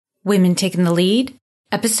Women Taking the Lead,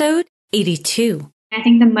 episode 82. I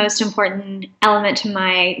think the most important element to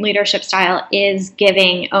my leadership style is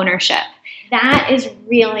giving ownership. That is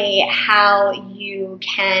really how you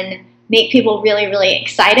can make people really, really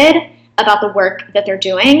excited about the work that they're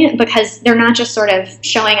doing, because they're not just sort of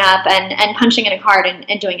showing up and punching in a card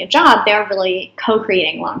and doing a job. They're really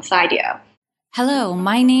co-creating alongside you. Hello,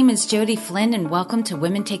 my name is Jody Flynn and welcome to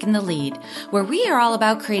Women Taking the Lead, where we are all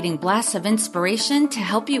about creating blasts of inspiration to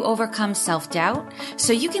help you overcome self-doubt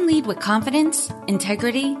so you can lead with confidence,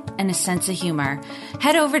 integrity, and a sense of humor.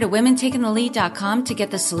 Head over to womentakingthelead.com to get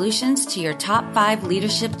the solutions to your top 5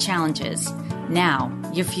 leadership challenges. Now,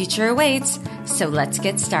 your future awaits, so let's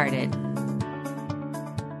get started.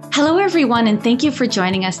 Hello, everyone, and thank you for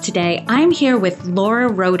joining us today. I'm here with Laura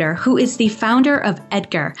Roeder, who is the founder of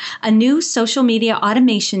Edgar, a new social media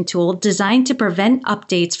automation tool designed to prevent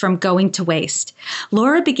updates from going to waste.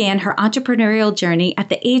 Laura began her entrepreneurial journey at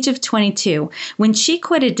the age of 22 when she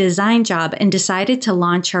quit a design job and decided to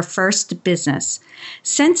launch her first business.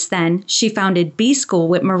 Since then, she founded B School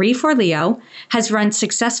with Marie Forleo, has run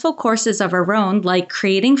successful courses of her own like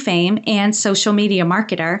Creating Fame and Social Media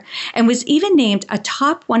Marketer, and was even named a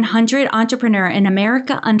top 100 entrepreneur in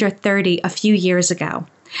America under 30 a few years ago.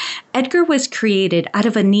 Edgar was created out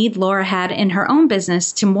of a need Laura had in her own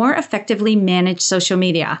business to more effectively manage social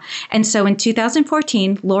media. And so in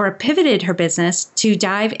 2014, Laura pivoted her business to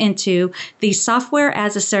dive into the software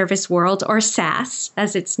as a service world, or SaaS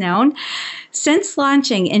as it's known. Since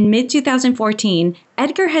launching in mid-2014,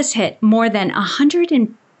 Edgar has hit more than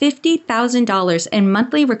 $150,000 in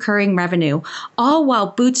monthly recurring revenue, all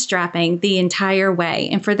while bootstrapping the entire way.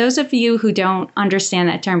 And for those of you who don't understand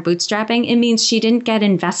that term bootstrapping, it means she didn't get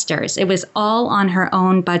investors. It was all on her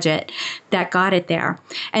own budget that got it there.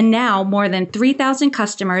 And now more than 3,000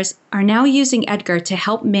 customers are now using Edgar to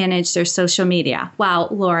help manage their social media. Wow,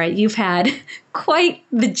 Laura, you've had quite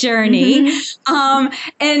the journey. And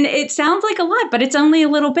it sounds like a lot, but it's only a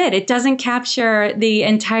little bit. It doesn't capture the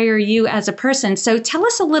entire you as a person. So tell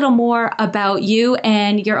us a little more about you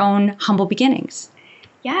and your own humble beginnings.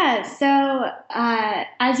 Yeah, so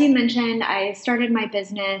as you mentioned, I started my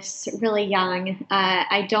business really young.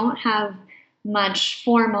 I don't have much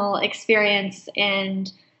formal experience in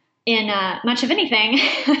much of anything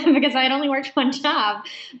because I had only worked one job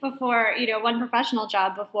before, one professional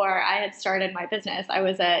job before I had started my business. I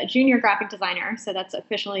was a junior graphic designer, so that's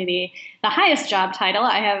officially the highest job title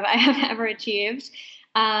I have ever achieved.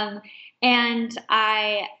 And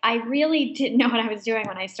I really didn't know what I was doing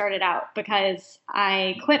when I started out, because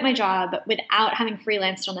I quit my job without having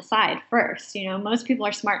freelanced on the side first. Most people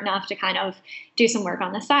are smart enough to kind of do some work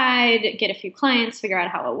on the side, get a few clients, figure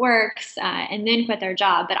out how it works, and then quit their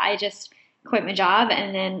job. But I just quit my job,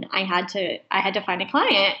 and then I had to find a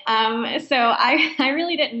client. So I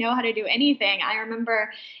really didn't know how to do anything. I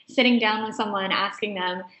remember sitting down with someone, asking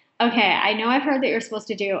them, okay, I know I've heard that you're supposed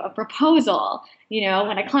to do a proposal.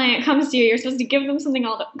 When a client comes to you, you're supposed to give them something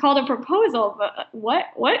called a proposal. But what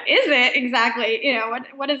is it exactly?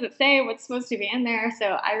 What does it say? What's supposed to be in there? So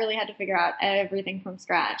I really had to figure out everything from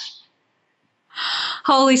scratch.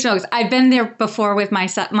 Holy smokes. I've been there before with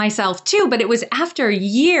myself too, but it was after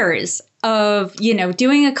years of,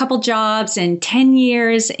 doing a couple jobs and 10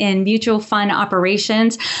 years in mutual fund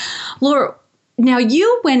operations. Laura, now,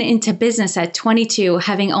 you went into business at 22,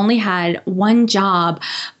 having only had one job,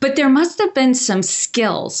 but there must have been some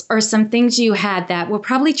skills or some things you had that were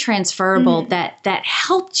probably transferable that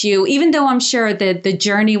helped you, even though I'm sure that the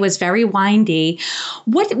journey was very windy.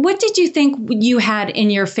 What did you think you had in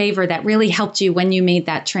your favor that really helped you when you made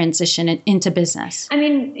that transition into business? I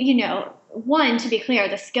mean, one, to be clear,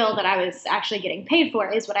 the skill that I was actually getting paid for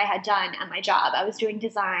is what I had done at my job. I was doing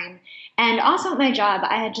design. And also at my job,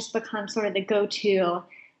 I had just become sort of the go-to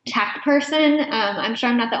tech person. I'm sure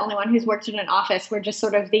I'm not the only one who's worked in an office where just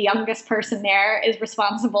sort of the youngest person there is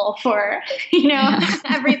responsible for,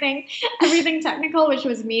 everything technical, which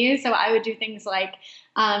was me. So I would do things like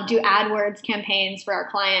do AdWords campaigns for our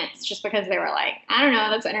clients just because they were like, I don't know,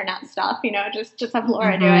 that's internet stuff, just have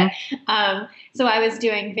Laura do it. So I was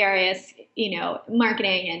doing various,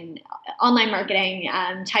 marketing and online marketing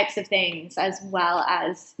types of things, as well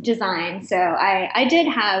as design. So I did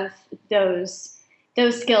have those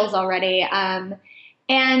skills already. And,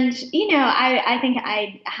 I think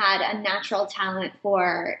I had a natural talent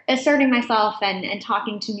for asserting myself and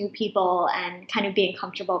talking to new people and kind of being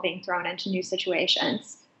comfortable being thrown into new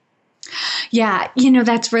situations. Yeah,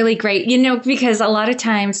 that's really great. Because a lot of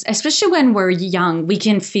times, especially when we're young, we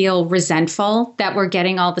can feel resentful that we're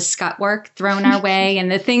getting all the scut work thrown our way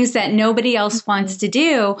and the things that nobody else wants to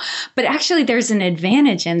do. But actually, there's an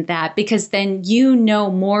advantage in that because then you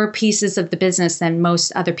know more pieces of the business than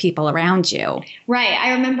most other people around you. Right.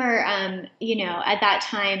 I remember, at that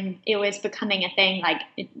time, it was becoming a thing, like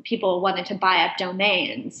people wanted to buy up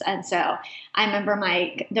domains. And so I remember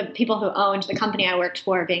the people who owned the company I worked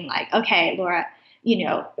for being like, okay, Laura,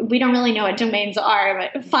 we don't really know what domains are,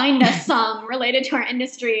 but find us some related to our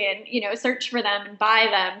industry and, search for them and buy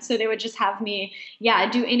them. So they would just have me,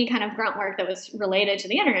 do any kind of grunt work that was related to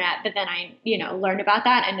the internet. But then I, learned about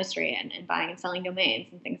that industry and buying and selling domains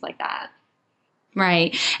and things like that.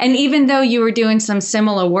 Right. And even though you were doing some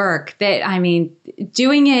similar work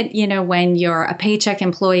doing it, when you're a paycheck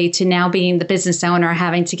employee to now being the business owner,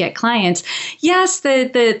 having to get clients, yes,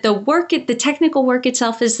 the work, the technical work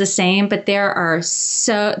itself is the same, but there's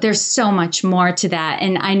so much more to that.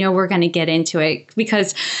 And I know we're going to get into it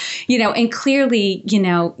because, and clearly,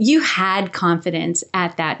 you had confidence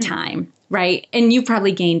at that time. Right. And you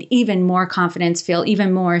probably gained even more confidence, feel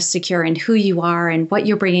even more secure in who you are and what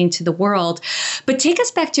you're bringing to the world. But take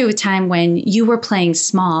us back to a time when you were playing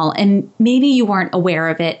small and maybe you weren't aware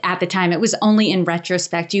of it at the time. It was only in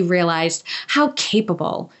retrospect you realized how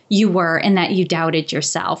capable you were and that you doubted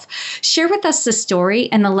yourself. Share with us the story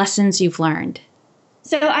and the lessons you've learned.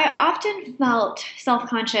 So I often felt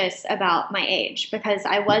self-conscious about my age because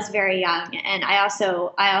I was very young and I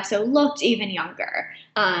also looked even younger.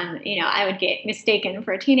 I would get mistaken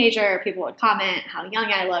for a teenager. People would comment how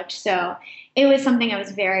young I looked. So it was something I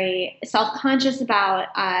was very self-conscious about.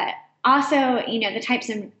 Also, the types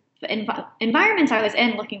of environments I was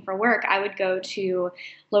in looking for work, I would go to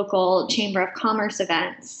local Chamber of Commerce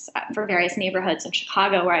events for various neighborhoods in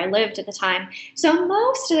Chicago where I lived at the time. So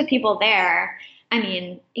most of the people there,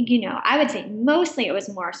 I would say mostly it was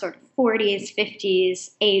more sort of 40s,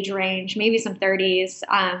 50s age range, maybe some 30s.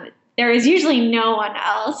 There was usually no one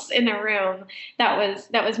else in the room that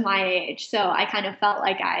was my age. So I kind of felt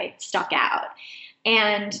like I stuck out.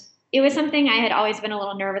 And it was something I had always been a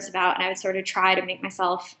little nervous about. And I would sort of try to make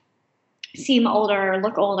myself seem older,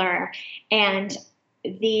 look older. And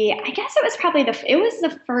I guess it was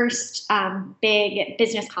the first big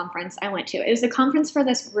business conference I went to. It was a conference for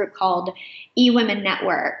this group called eWomen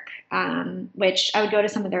Network, which I would go to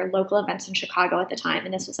some of their local events in Chicago at the time.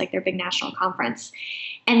 And this was like their big national conference.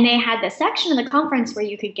 And they had this section of the conference where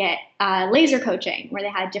you could get laser coaching, where they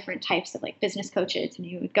had different types of like business coaches. And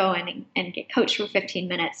you would go in and get coached for 15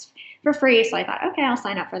 minutes for free. So I thought, okay, I'll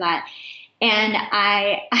sign up for that. And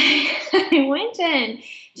I went in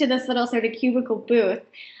to this little sort of cubicle booth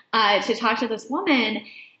to talk to this woman,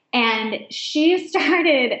 and she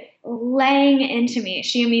started laying into me.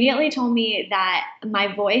 She immediately told me that my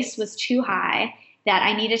voice was too high, that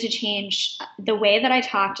I needed to change the way that I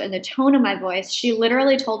talked and the tone of my voice. She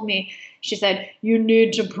literally told me, she said, "You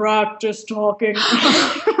need to practice talking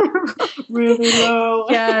really low."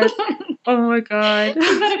 Yes. Oh my God. But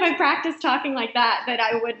if I practiced talking like that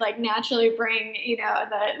I would like naturally bring,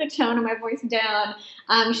 the tone of my voice down.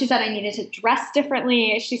 She said I needed to dress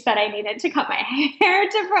differently. She said I needed to cut my hair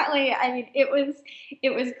differently.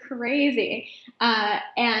 It was crazy.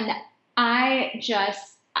 And I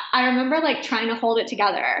remember like trying to hold it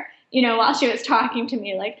together, while she was talking to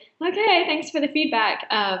me, like, okay, thanks for the feedback.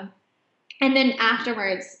 And then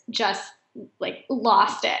afterwards, just like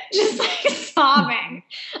lost it, just like sobbing,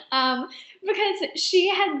 because she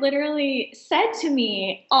had literally said to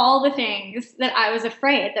me all the things that I was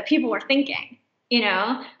afraid that people were thinking,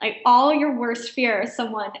 like all your worst fears,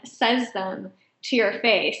 someone says them to your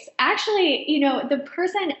face. Actually, the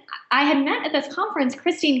person I had met at this conference,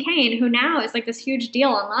 Christine Kane, who now is like this huge deal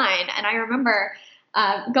online. And I remember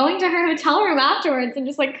going to her hotel room afterwards and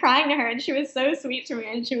just like crying to her. And she was so sweet to me.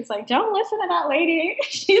 And she was like, "Don't listen to that lady.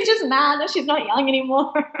 She's just mad that she's not young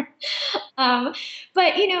anymore."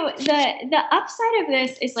 But, the upside of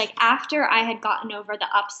this is like after I had gotten over the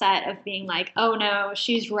upset of being like, oh no,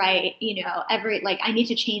 she's right. I need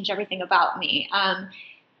to change everything about me.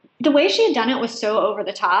 The way she had done it was so over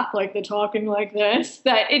the top, like the talking like this,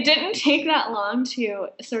 that it didn't take that long to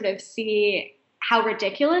sort of see how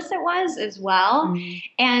ridiculous it was as well. Mm-hmm.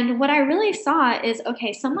 And what I really saw is,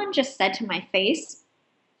 okay, someone just said to my face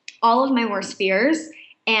all of my worst fears,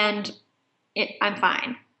 and I'm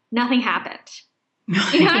fine. Nothing happened.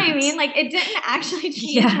 Right. You know what I mean? Like, it didn't actually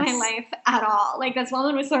change my life at all. Like, this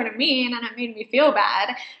woman was sort of mean, and it made me feel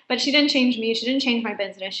bad, but she didn't change me. She didn't change my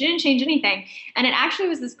business. She didn't change anything. And it actually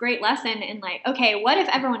was this great lesson in like, okay, what if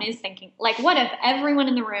everyone is thinking, like, what if everyone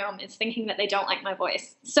in the room is thinking that they don't like my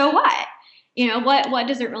voice? So what? What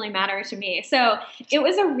does it really matter to me? So it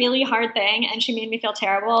was a really hard thing, and she made me feel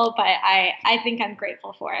terrible, but I think I'm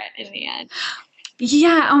grateful for it in the end.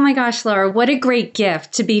 Yeah. Oh my gosh, Laura, what a great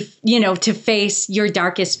gift to be, to face your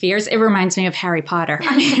darkest fears. It reminds me of Harry Potter.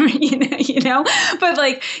 I mean,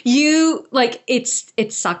 but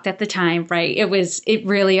it sucked at the time, right? It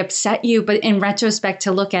really upset you. But in retrospect,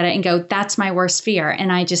 to look at it and go, that's my worst fear.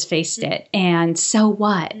 And I just faced it. And so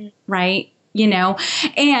what? Right.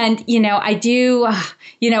 I do,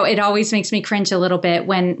 it always makes me cringe a little bit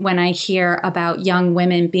when I hear about young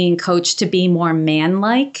women being coached to be more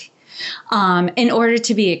man-like. In order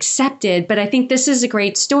to be accepted. But I think this is a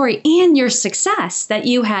great story, and your success that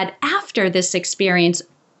you had after this experience,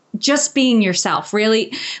 just being yourself,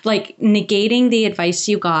 really like negating the advice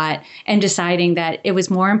you got and deciding that it was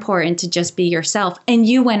more important to just be yourself. And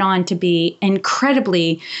you went on to be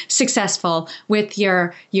incredibly successful with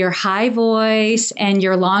your high voice and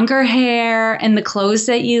your longer hair and the clothes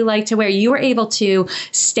that you like to wear. You were able to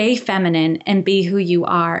stay feminine and be who you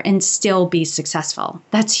are and still be successful.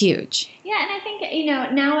 That's huge. Yeah, and I think,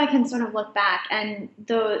 now I can sort of look back, and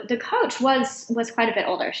the coach was quite a bit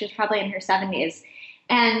older. She was probably in her 70s.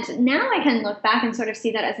 And now I can look back and sort of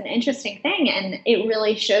see that as an interesting thing. And it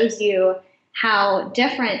really shows you how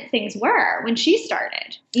different things were when she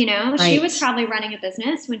started. Right. She was probably running a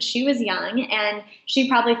business when she was young, and she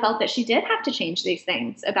probably felt that she did have to change these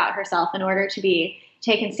things about herself in order to be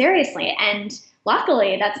taken seriously. And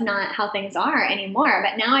luckily, that's not how things are anymore.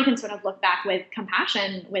 But now I can sort of look back with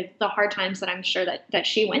compassion with the hard times that I'm sure that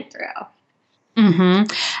she went through. Mm-hmm.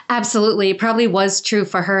 Absolutely. It probably was true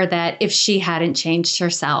for her that if she hadn't changed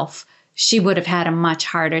herself, she would have had a much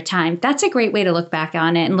harder time. That's a great way to look back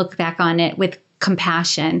on it, and look back on it with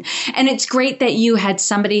compassion. And it's great that you had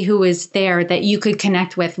somebody who was there that you could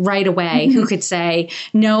connect with right away, who could say,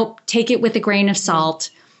 nope, take it with a grain of salt.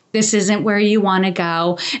 This isn't where you want to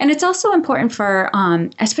go. And it's also important for,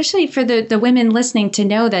 especially for the women listening, to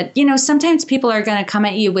know that, sometimes people are going to come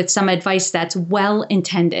at you with some advice that's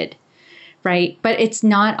well-intended. Right. But it's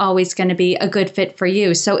not always going to be a good fit for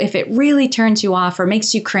you. So if it really turns you off or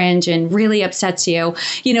makes you cringe and really upsets you,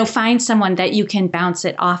 find someone that you can bounce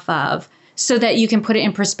it off of so that you can put it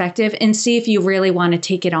in perspective and see if you really want to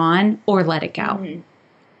take it on or let it go. Mm-hmm.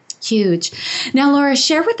 Huge. Now, Laura,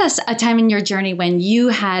 share with us a time in your journey when you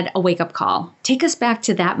had a wake-up call. Take us back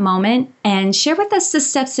to that moment and share with us the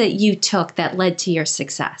steps that you took that led to your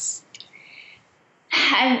success.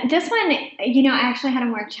 And this one, I actually had a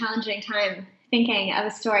more challenging time thinking of a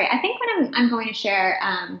story. I think what I'm going to share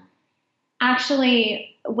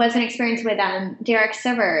actually was an experience with Derek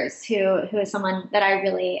Sivers, who is someone that I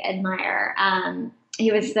really admire.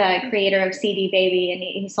 He was the creator of CD Baby, and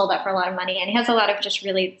he sold that for a lot of money. And he has a lot of just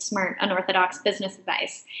really smart, unorthodox business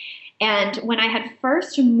advice. And when I had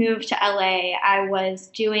first moved to LA, I was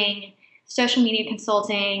doing social media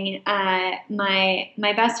consulting.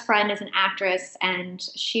 My best friend is an actress, and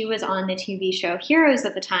she was on the TV show Heroes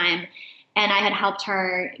at the time, and I had helped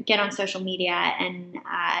her get on social media and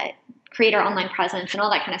create her online presence and all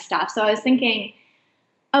that kind of stuff. So I was thinking,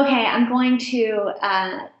 okay, I'm going to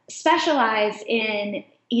specialize in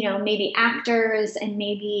maybe actors and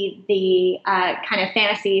maybe the kind of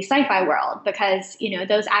fantasy sci-fi world, because,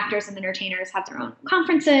 those actors and entertainers have their own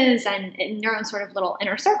conferences and their own sort of little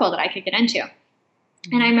inner circle that I could get into.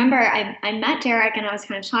 And I remember I met Derek, and I was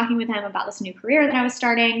kind of talking with him about this new career that I was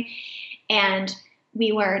starting. And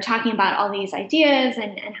we were talking about all these ideas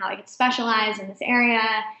and how I could specialize in this area.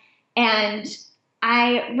 And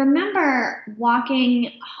I remember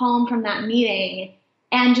walking home from that meeting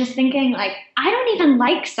and just thinking, like, I don't even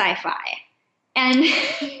like sci-fi. And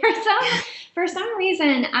for some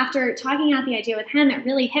reason, after talking out the idea with him, it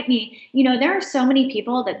really hit me, there are so many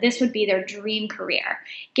people that this would be their dream career,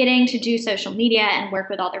 getting to do social media and work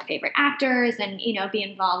with all their favorite actors and, be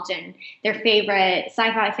involved in their favorite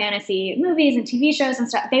sci-fi fantasy movies and TV shows and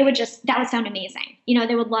stuff. That would sound amazing.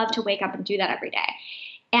 They would love to wake up and do that every day.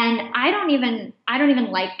 And I don't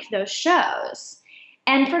even like those shows.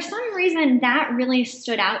 And for some reason, that really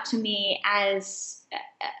stood out to me as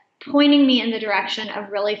pointing me in the direction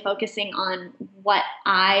of really focusing on what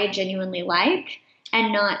I genuinely like,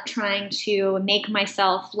 and not trying to make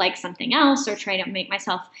myself like something else or try to make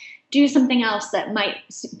myself do something else that might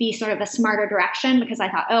be sort of a smarter direction, because I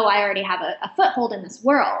thought, I already have a foothold in this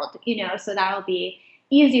world, so that'll be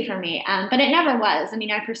easy for me. But it never was. I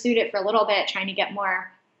mean, I pursued it for a little bit, trying to get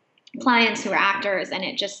more clients who were actors, and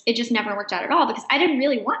it just never worked out at all, because I didn't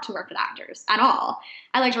really want to work with actors at all.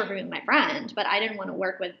 I liked working with my friend, but I didn't want to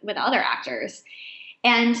work with other actors.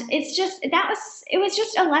 And it was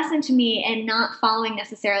just a lesson to me in not following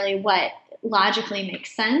necessarily what logically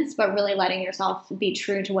makes sense, but really letting yourself be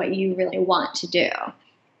true to what you really want to do.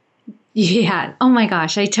 Yeah. Oh my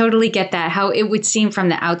gosh. I totally get that. How it would seem from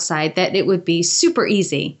the outside that it would be super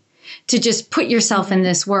easy to just put yourself in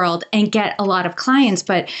this world and get a lot of clients.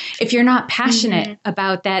 But if you're not passionate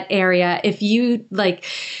about that area, if you like,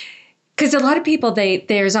 because a lot of people,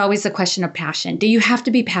 there's always the question of passion. Do you have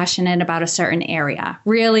to be passionate about a certain area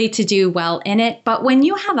really to do well in it? But when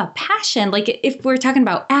you have a passion, like if we're talking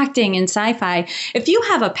about acting and sci-fi, if you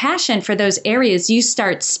have a passion for those areas, you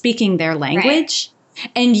start speaking their language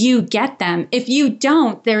and you get them. If you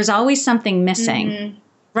don't, there's always something missing.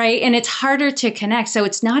 Right. And it's harder to connect. So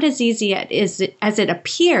it's not as easy as it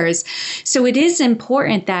appears. So it is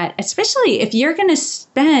important that, especially if you're going to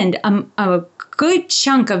spend a good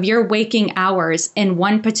chunk of your waking hours in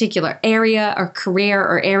one particular area or career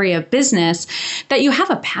or area of business, that you have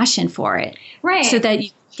a passion for it. Right. So that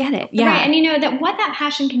you get it. Yeah. Right. And you know that what that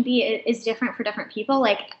passion can be is different for different people.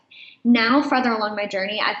 Like now, further along my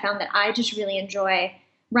journey, I found that I just really enjoy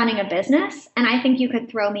running a business. And I think you could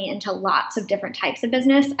throw me into lots of different types of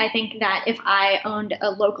business. I think that if I owned a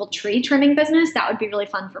local tree trimming business, that would be really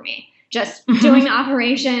fun for me. Just doing the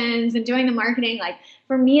operations and doing the marketing. Like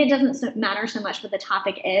for me, it doesn't matter so much what the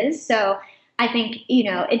topic is. So I think, you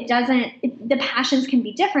know, the passions can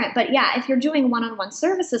be different. But yeah, if you're doing one-on-one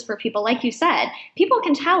services for people, like you said, people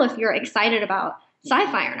can tell if you're excited about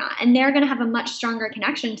sci-fi or not. And they're going to have a much stronger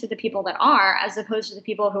connection to the people that are, as opposed to the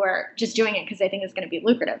people who are just doing it because they think it's going to be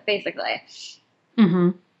lucrative, basically.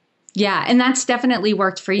 Yeah. And that's definitely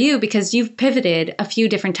worked for you because you've pivoted a few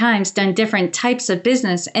different times, done different types of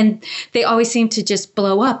business, and they always seem to just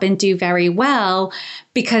blow up and do very well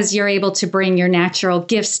because you're able to bring your natural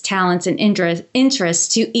gifts, talents, and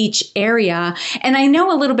interests to each area. And I know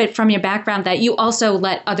a little bit from your background that you also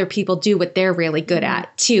let other people do what they're really good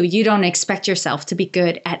at too. You don't expect yourself to be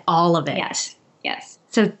good at all of it. Yes.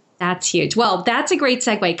 So that's huge. Well, that's a great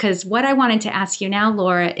segue because what I wanted to ask you now,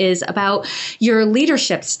 Laura, is about your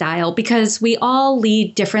leadership style because we all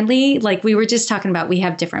lead differently. Like we were just talking about, we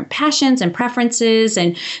have different passions and preferences,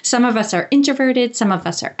 and some of us are introverted, some of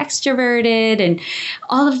us are extroverted, and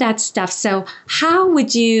all of that stuff. So how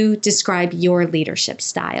would you describe your leadership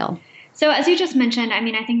style? So as you just mentioned, I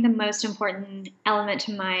mean, I think the most important element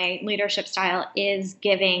to my leadership style is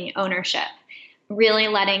giving ownership, really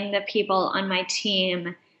letting the people on my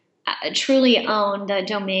team truly own the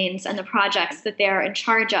domains and the projects that they're in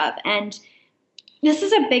charge of. And this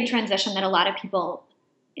is a big transition that a lot of people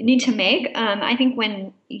need to make. I think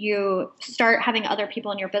when you start having other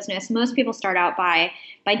people in your business, most people start out by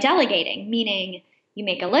delegating, meaning you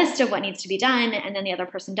make a list of what needs to be done and then the other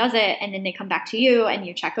person does it. And then they come back to you and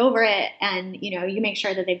you check over it and, you know, you make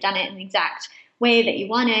sure that they've done it in the exact way that you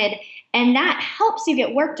wanted. And that helps you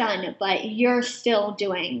get work done, but you're still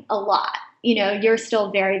doing a lot. You know, you're still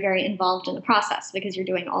very, very involved in the process because you're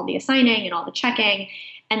doing all the assigning and all the checking.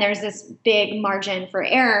 And there's this big margin for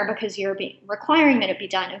error because you're requiring that it be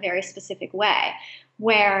done a very specific way.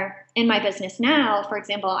 Where in my business now, for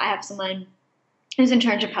example, I have someone who's in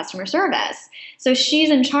charge of customer service. So she's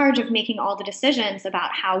in charge of making all the decisions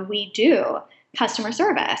about how we do customer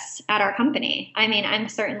service at our company. I mean, I'm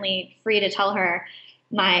certainly free to tell her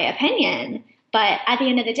my opinion, but at the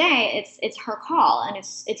end of the day, it's her call and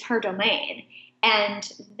it's her domain. And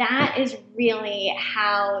that is really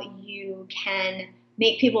how you can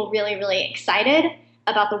make people really, really excited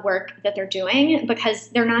about the work that they're doing, because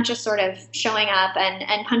they're not just sort of showing up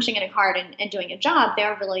and punching in a card and doing a job.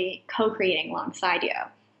 They're really co-creating alongside you.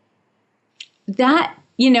 That,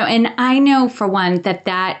 you know, and I know for one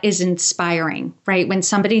that is inspiring, right? When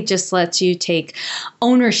somebody just lets you take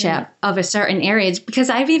ownership of a certain area. It's because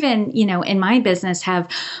I've even, you know, in my business have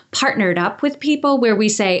partnered up with people where we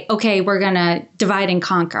say, okay, we're going to divide and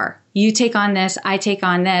conquer. You take on this, I take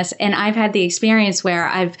on this. And I've had the experience where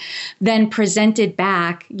I've then presented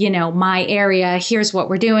back, you know, my area. Here's what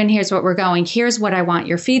we're doing. Here's what we're going. Here's what I want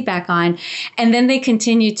your feedback on. And then they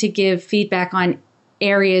continue to give feedback on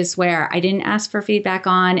areas where I didn't ask for feedback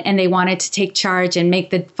on, and they wanted to take charge and make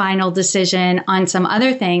the final decision on some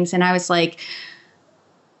other things. And I was like,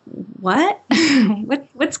 what?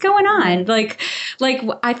 What's going on? Like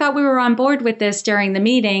I thought we were on board with this during the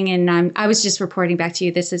meeting, and I was just reporting back to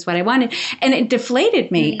you, this is what I wanted. And it deflated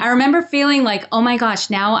me. I remember feeling like, oh my gosh,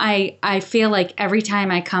 now I feel like every time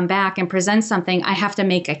I come back and present something, I have to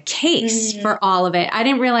make a case for all of it. I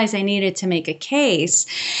didn't realize I needed to make a case.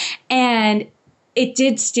 And it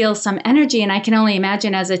did steal some energy. And I can only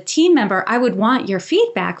imagine as a team member, I would want your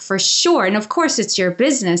feedback for sure. And of course, it's your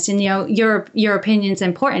business and, your opinion's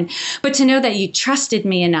important. But to know that you trusted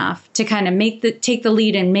me enough to kind of take the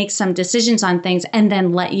lead and make some decisions on things and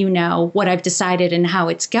then let you know what I've decided and how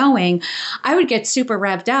it's going, I would get super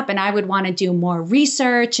revved up and I would want to do more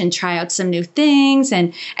research and try out some new things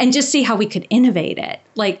and just see how we could innovate it,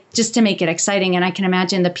 like just to make it exciting. And I can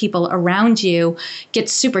imagine the people around you get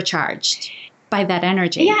supercharged by that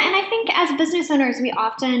energy. Yeah, and I think as business owners, we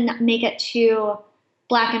often make it too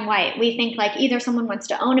black and white. We think like either someone wants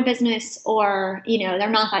to own a business or, they're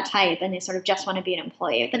not that type and they sort of just want to be an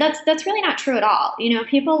employee. But that's really not true at all.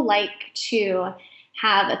 People like to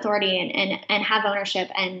have authority and have ownership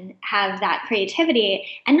and have that creativity.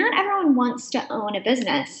 And not everyone wants to own a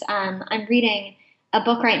business. I'm reading a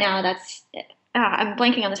book right now that's I'm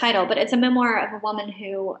blanking on the title, but it's a memoir of a woman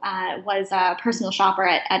who was a personal shopper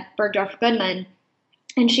at Bergdorf Goodman,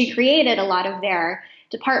 and she created a lot of their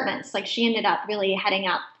departments. Like she ended up really heading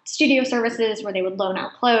up studio services where they would loan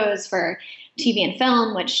out clothes for TV and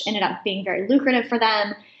film, which ended up being very lucrative for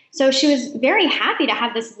them. So she was very happy to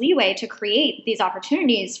have this leeway to create these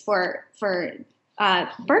opportunities for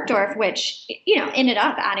Bergdorf, which ended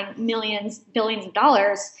up adding millions, billions of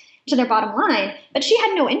dollars to their bottom line, but she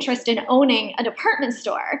had no interest in owning a department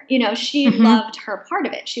store. She loved her part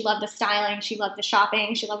of it. She loved the styling. She loved the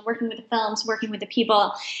shopping. She loved working with the films, working with the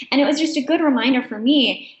people. And it was just a good reminder for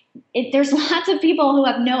me. There's lots of people who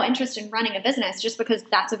have no interest in running a business just because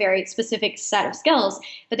that's a very specific set of skills,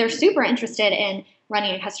 but they're super interested in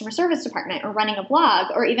running a customer service department or running a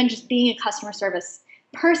blog or even just being a customer service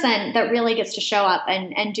person that really gets to show up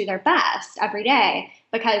and do their best every day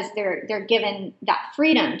because they're given that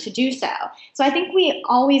freedom to do so. So I think we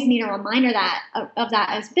always need a reminder of that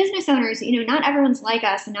as business owners. Not everyone's like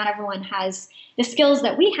us and not everyone has the skills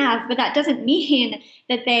that we have, but that doesn't mean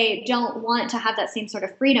that they don't want to have that same sort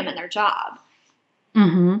of freedom in their job.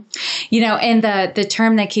 Mm-hmm. And the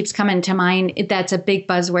term that keeps coming to mind, that's a big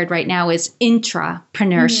buzzword right now, is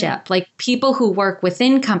intrapreneurship, like people who work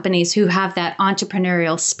within companies who have that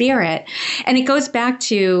entrepreneurial spirit. And it goes back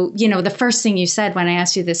to, the first thing you said when I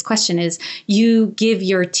asked you this question is you give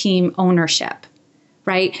your team ownership,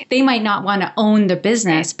 right? They might not want to own the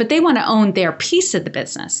business, but they want to own their piece of the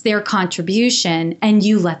business, their contribution, and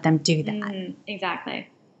you let them do that. Exactly.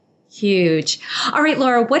 Huge. All right,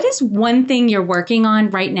 Laura, what is one thing you're working on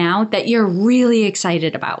right now that you're really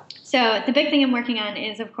excited about? So the big thing I'm working on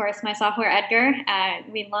is, of course, my software, Edgar.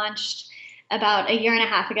 We launched about a year and a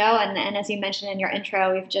half ago. And as you mentioned in your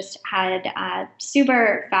intro, we've just had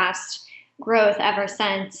super fast growth ever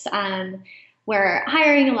since. We're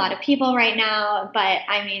hiring a lot of people right now, but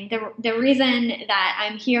I mean, the reason that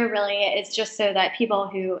I'm here really is just so that people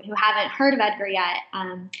who haven't heard of Edgar yet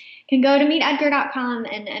can go to meetedgar.com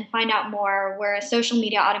and find out more. We're a social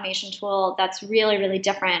media automation tool that's really, really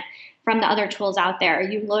different from the other tools out there.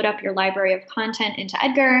 You load up your library of content into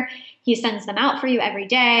Edgar. He sends them out for you every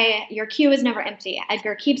day. Your queue is never empty.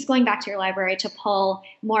 Edgar keeps going back to your library to pull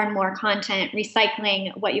more and more content,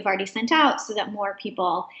 recycling what you've already sent out so that more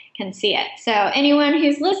people can see it. So anyone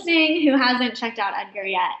who's listening who hasn't checked out Edgar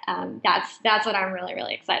yet, that's what I'm really,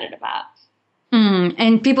 really excited about.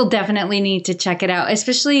 And people definitely need to check it out,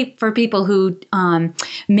 especially for people who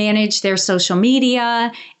manage their social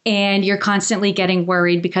media and you're constantly getting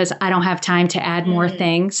worried because I don't have time to add more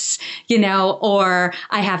things, or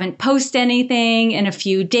I haven't posted anything in a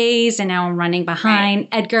few days and now I'm running behind.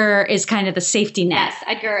 Right. Edgar is kind of the safety net. Yes,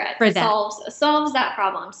 Edgar solves that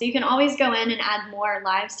problem. So you can always go in and add more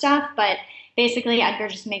live stuff, but basically Edgar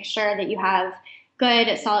just makes sure that you have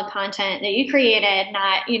good, solid content that you created,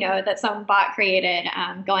 not, that some bot created,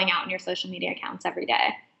 going out on your social media accounts every day.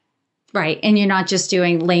 Right. And you're not just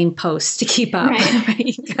doing lame posts to keep up. Right.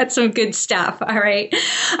 You got some good stuff. All right.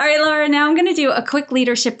 All right, Laura, now I'm going to do a quick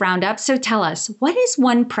leadership roundup. So tell us, what is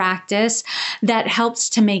one practice that helps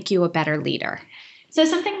to make you a better leader? So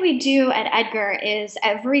something we do at Edgar is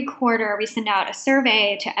every quarter we send out a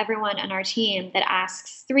survey to everyone on our team that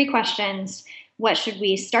asks 3 questions. What should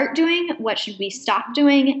we start doing? What should we stop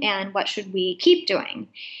doing? And what should we keep doing?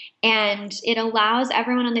 And it allows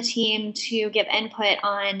everyone on the team to give input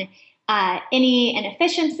on any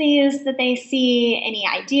inefficiencies that they see, any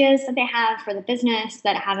ideas that they have for the business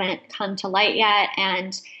that haven't come to light yet.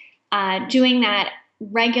 And doing that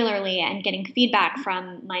regularly and getting feedback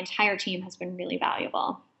from my entire team has been really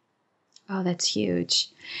valuable. Oh, that's huge.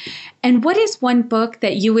 And what is one book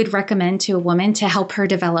that you would recommend to a woman to help her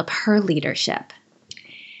develop her leadership?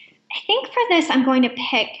 I think for this, I'm going to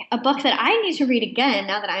pick a book that I need to read again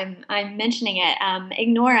now that I'm mentioning it.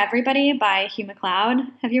 Ignore Everybody by Hugh MacLeod.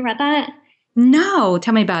 Have you read that? No,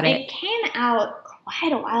 tell me about it. It came out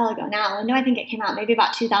quite a while ago now. I know I think it came out maybe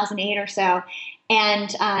about 2008 or so.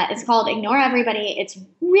 And it's called Ignore Everybody. It's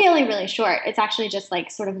really, really short. It's actually just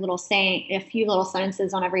like sort of little saying, a few little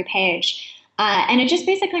sentences on every page. And it just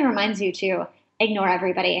basically reminds you to ignore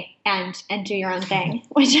everybody and do your own thing,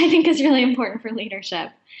 which I think is really important for leadership.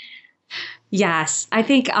 Yes, I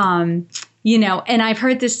think, and I've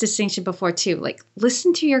heard this distinction before too, like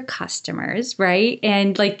listen to your customers, right?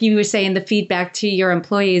 And like you were saying, the feedback to your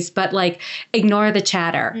employees, but like ignore the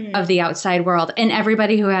chatter of the outside world and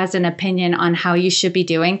everybody who has an opinion on how you should be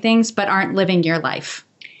doing things, but aren't living your life.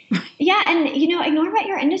 Yeah. And, ignore what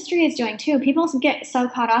your industry is doing too. People get so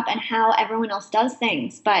caught up in how everyone else does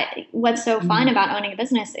things. But what's so fun about owning a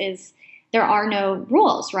business is there are no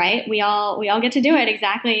rules, right? We all get to do it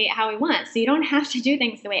exactly how we want. So you don't have to do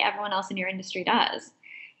things the way everyone else in your industry does.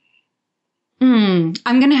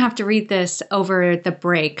 I'm going to have to read this over the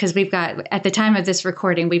break because at the time of this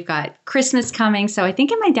recording, we've got Christmas coming. So I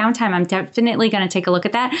think in my downtime, I'm definitely going to take a look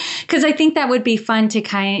at that because I think that would be fun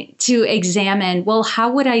to examine, well,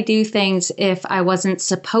 how would I do things if I wasn't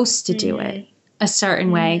supposed to do it a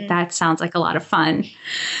certain way? That sounds like a lot of fun.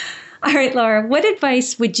 All right, Laura, what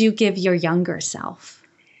advice would you give your younger self?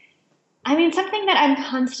 I mean, something that I'm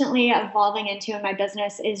constantly evolving into in my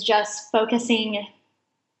business is just focusing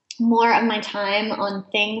more of my time on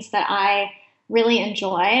things that I really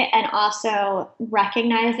enjoy and also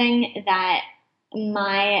recognizing that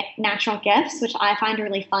my natural gifts, which I find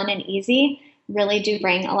really fun and easy, really do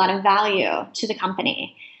bring a lot of value to the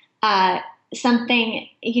company. I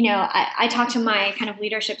talked to my kind of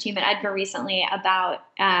leadership team at Edgar recently about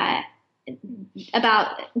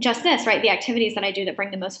just this, right? The activities that I do that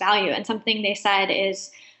bring the most value. And something they said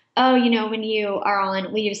is,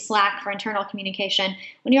 when we use Slack for internal communication,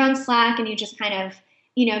 when you're on Slack and you just kind of,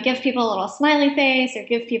 give people a little smiley face or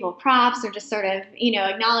give people props or just sort of,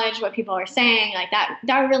 acknowledge what people are saying, like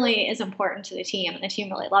that really is important to the team and the team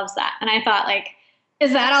really loves that. And I thought, like,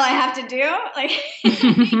 is that all I have to do? Like,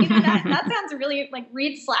 that sounds really like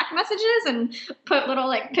read Slack messages and put little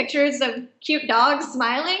like pictures of cute dogs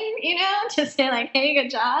smiling, to say like, hey, good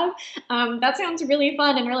job. That sounds really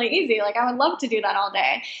fun and really easy. Like I would love to do that all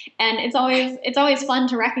day. And it's always fun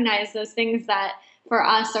to recognize those things that for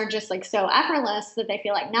us are just like so effortless that they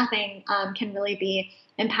feel like nothing can really be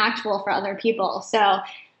impactful for other people. So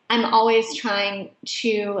I'm always trying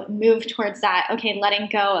to move towards that. Okay, letting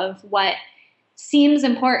go of what seems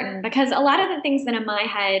important, because a lot of the things that in my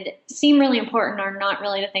head seem really important are not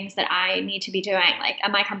really the things that I need to be doing. Like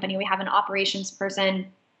at my company, we have an operations person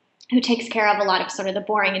who takes care of a lot of sort of the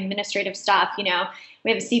boring administrative stuff. We have a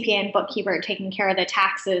CPA and bookkeeper taking care of the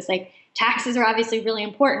taxes. Like taxes are obviously really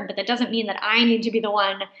important, but that doesn't mean that I need to be the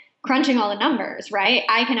one crunching all the numbers, right?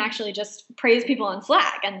 I can actually just praise people on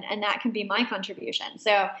Slack and that can be my contribution.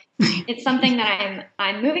 So it's something that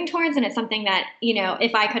I'm moving towards, and it's something that,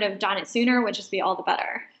 if I could have done it sooner would just be all the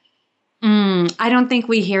better. I don't think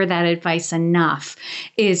we hear that advice enough,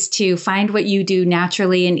 is to find what you do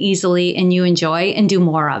naturally and easily and you enjoy and do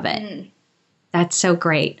more of it. That's so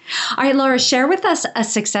great. All right, Laura, share with us a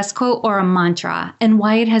success quote or a mantra and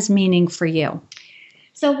why it has meaning for you.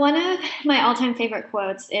 So one of my all-time favorite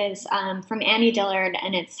quotes is from Annie Dillard,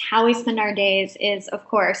 and it's, how we spend our days is, of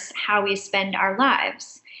course, how we spend our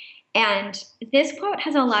lives. And this quote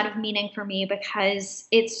has a lot of meaning for me because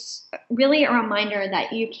it's really a reminder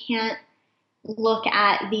that you can't look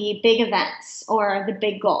at the big events or the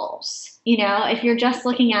big goals. If you're just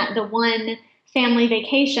looking at the one family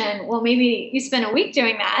vacation, well, maybe you spent a week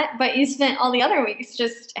doing that, but you spent all the other weeks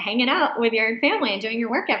just hanging out with your family and doing your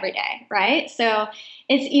work every day, right? So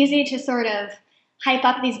it's easy to sort of hype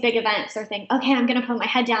up these big events or think, okay, I'm going to put my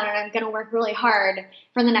head down and I'm going to work really hard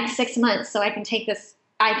for the next 6 months so I can take this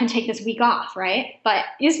week off, right? But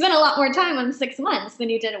you spend a lot more time on 6 months than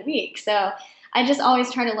you did a week. So I just always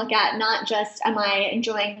try to look at not just, am I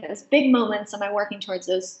enjoying those big moments? Am I working towards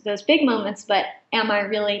those big moments? But am I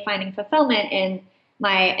really finding fulfillment in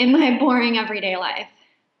my boring everyday life?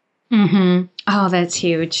 Mm-hmm. Oh, that's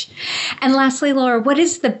huge. And lastly, Laura, what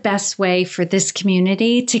is the best way for this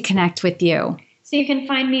community to connect with you? So you can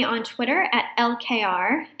find me on Twitter at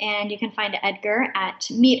LKR, and you can find Edgar at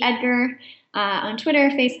Meet Edgar on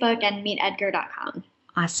Twitter, Facebook, and meetedgar.com.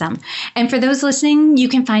 Awesome. And for those listening, you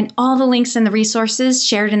can find all the links and the resources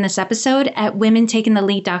shared in this episode at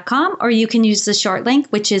womentakingthelead.com, or you can use the short link,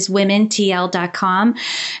 which is womentl.com.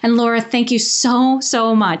 And Laura, thank you so,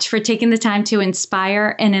 so much for taking the time to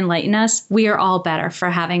inspire and enlighten us. We are all better for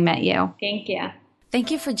having met you. Thank you.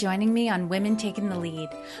 Thank you for joining me on Women Taking the Lead.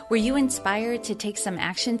 Were you inspired to take some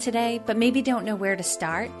action today, but maybe don't know where to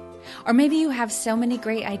start? Or maybe you have so many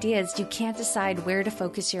great ideas you can't decide where to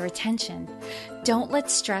focus your attention. Don't let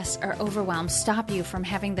stress or overwhelm stop you from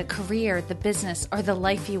having the career, the business, or the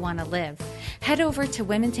life you want to live. Head over to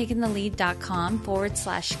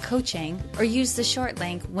womentakingthelead.com/coaching or use the short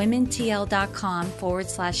link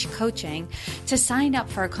womentl.com/coaching to sign up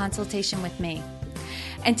for a consultation with me.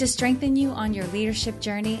 And to strengthen you on your leadership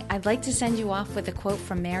journey, I'd like to send you off with a quote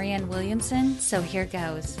from Marianne Williamson, so here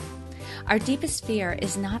goes. Our deepest fear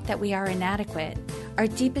is not that we are inadequate. Our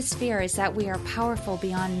deepest fear is that we are powerful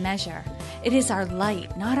beyond measure. It is our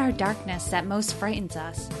light, not our darkness, that most frightens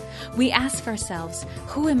us. We ask ourselves,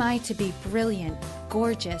 who am I to be brilliant,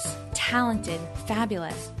 gorgeous, talented,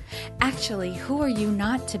 fabulous? Actually, who are you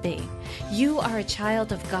not to be? You are a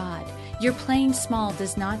child of God. Your playing small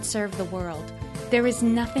does not serve the world. There is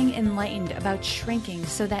nothing enlightened about shrinking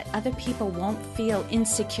so that other people won't feel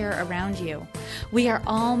insecure around you. We are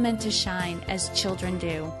all meant to shine as children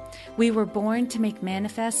do. We were born to make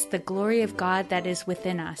manifest the glory of God that is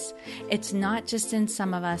within us. It's not just in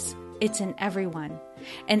some of us, it's in everyone.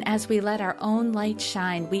 And as we let our own light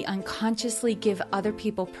shine, we unconsciously give other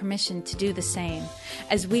people permission to do the same.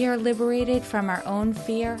 As we are liberated from our own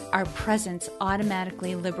fear, our presence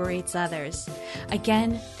automatically liberates others.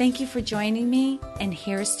 Again, thank you for joining me, and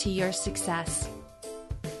here's to your success.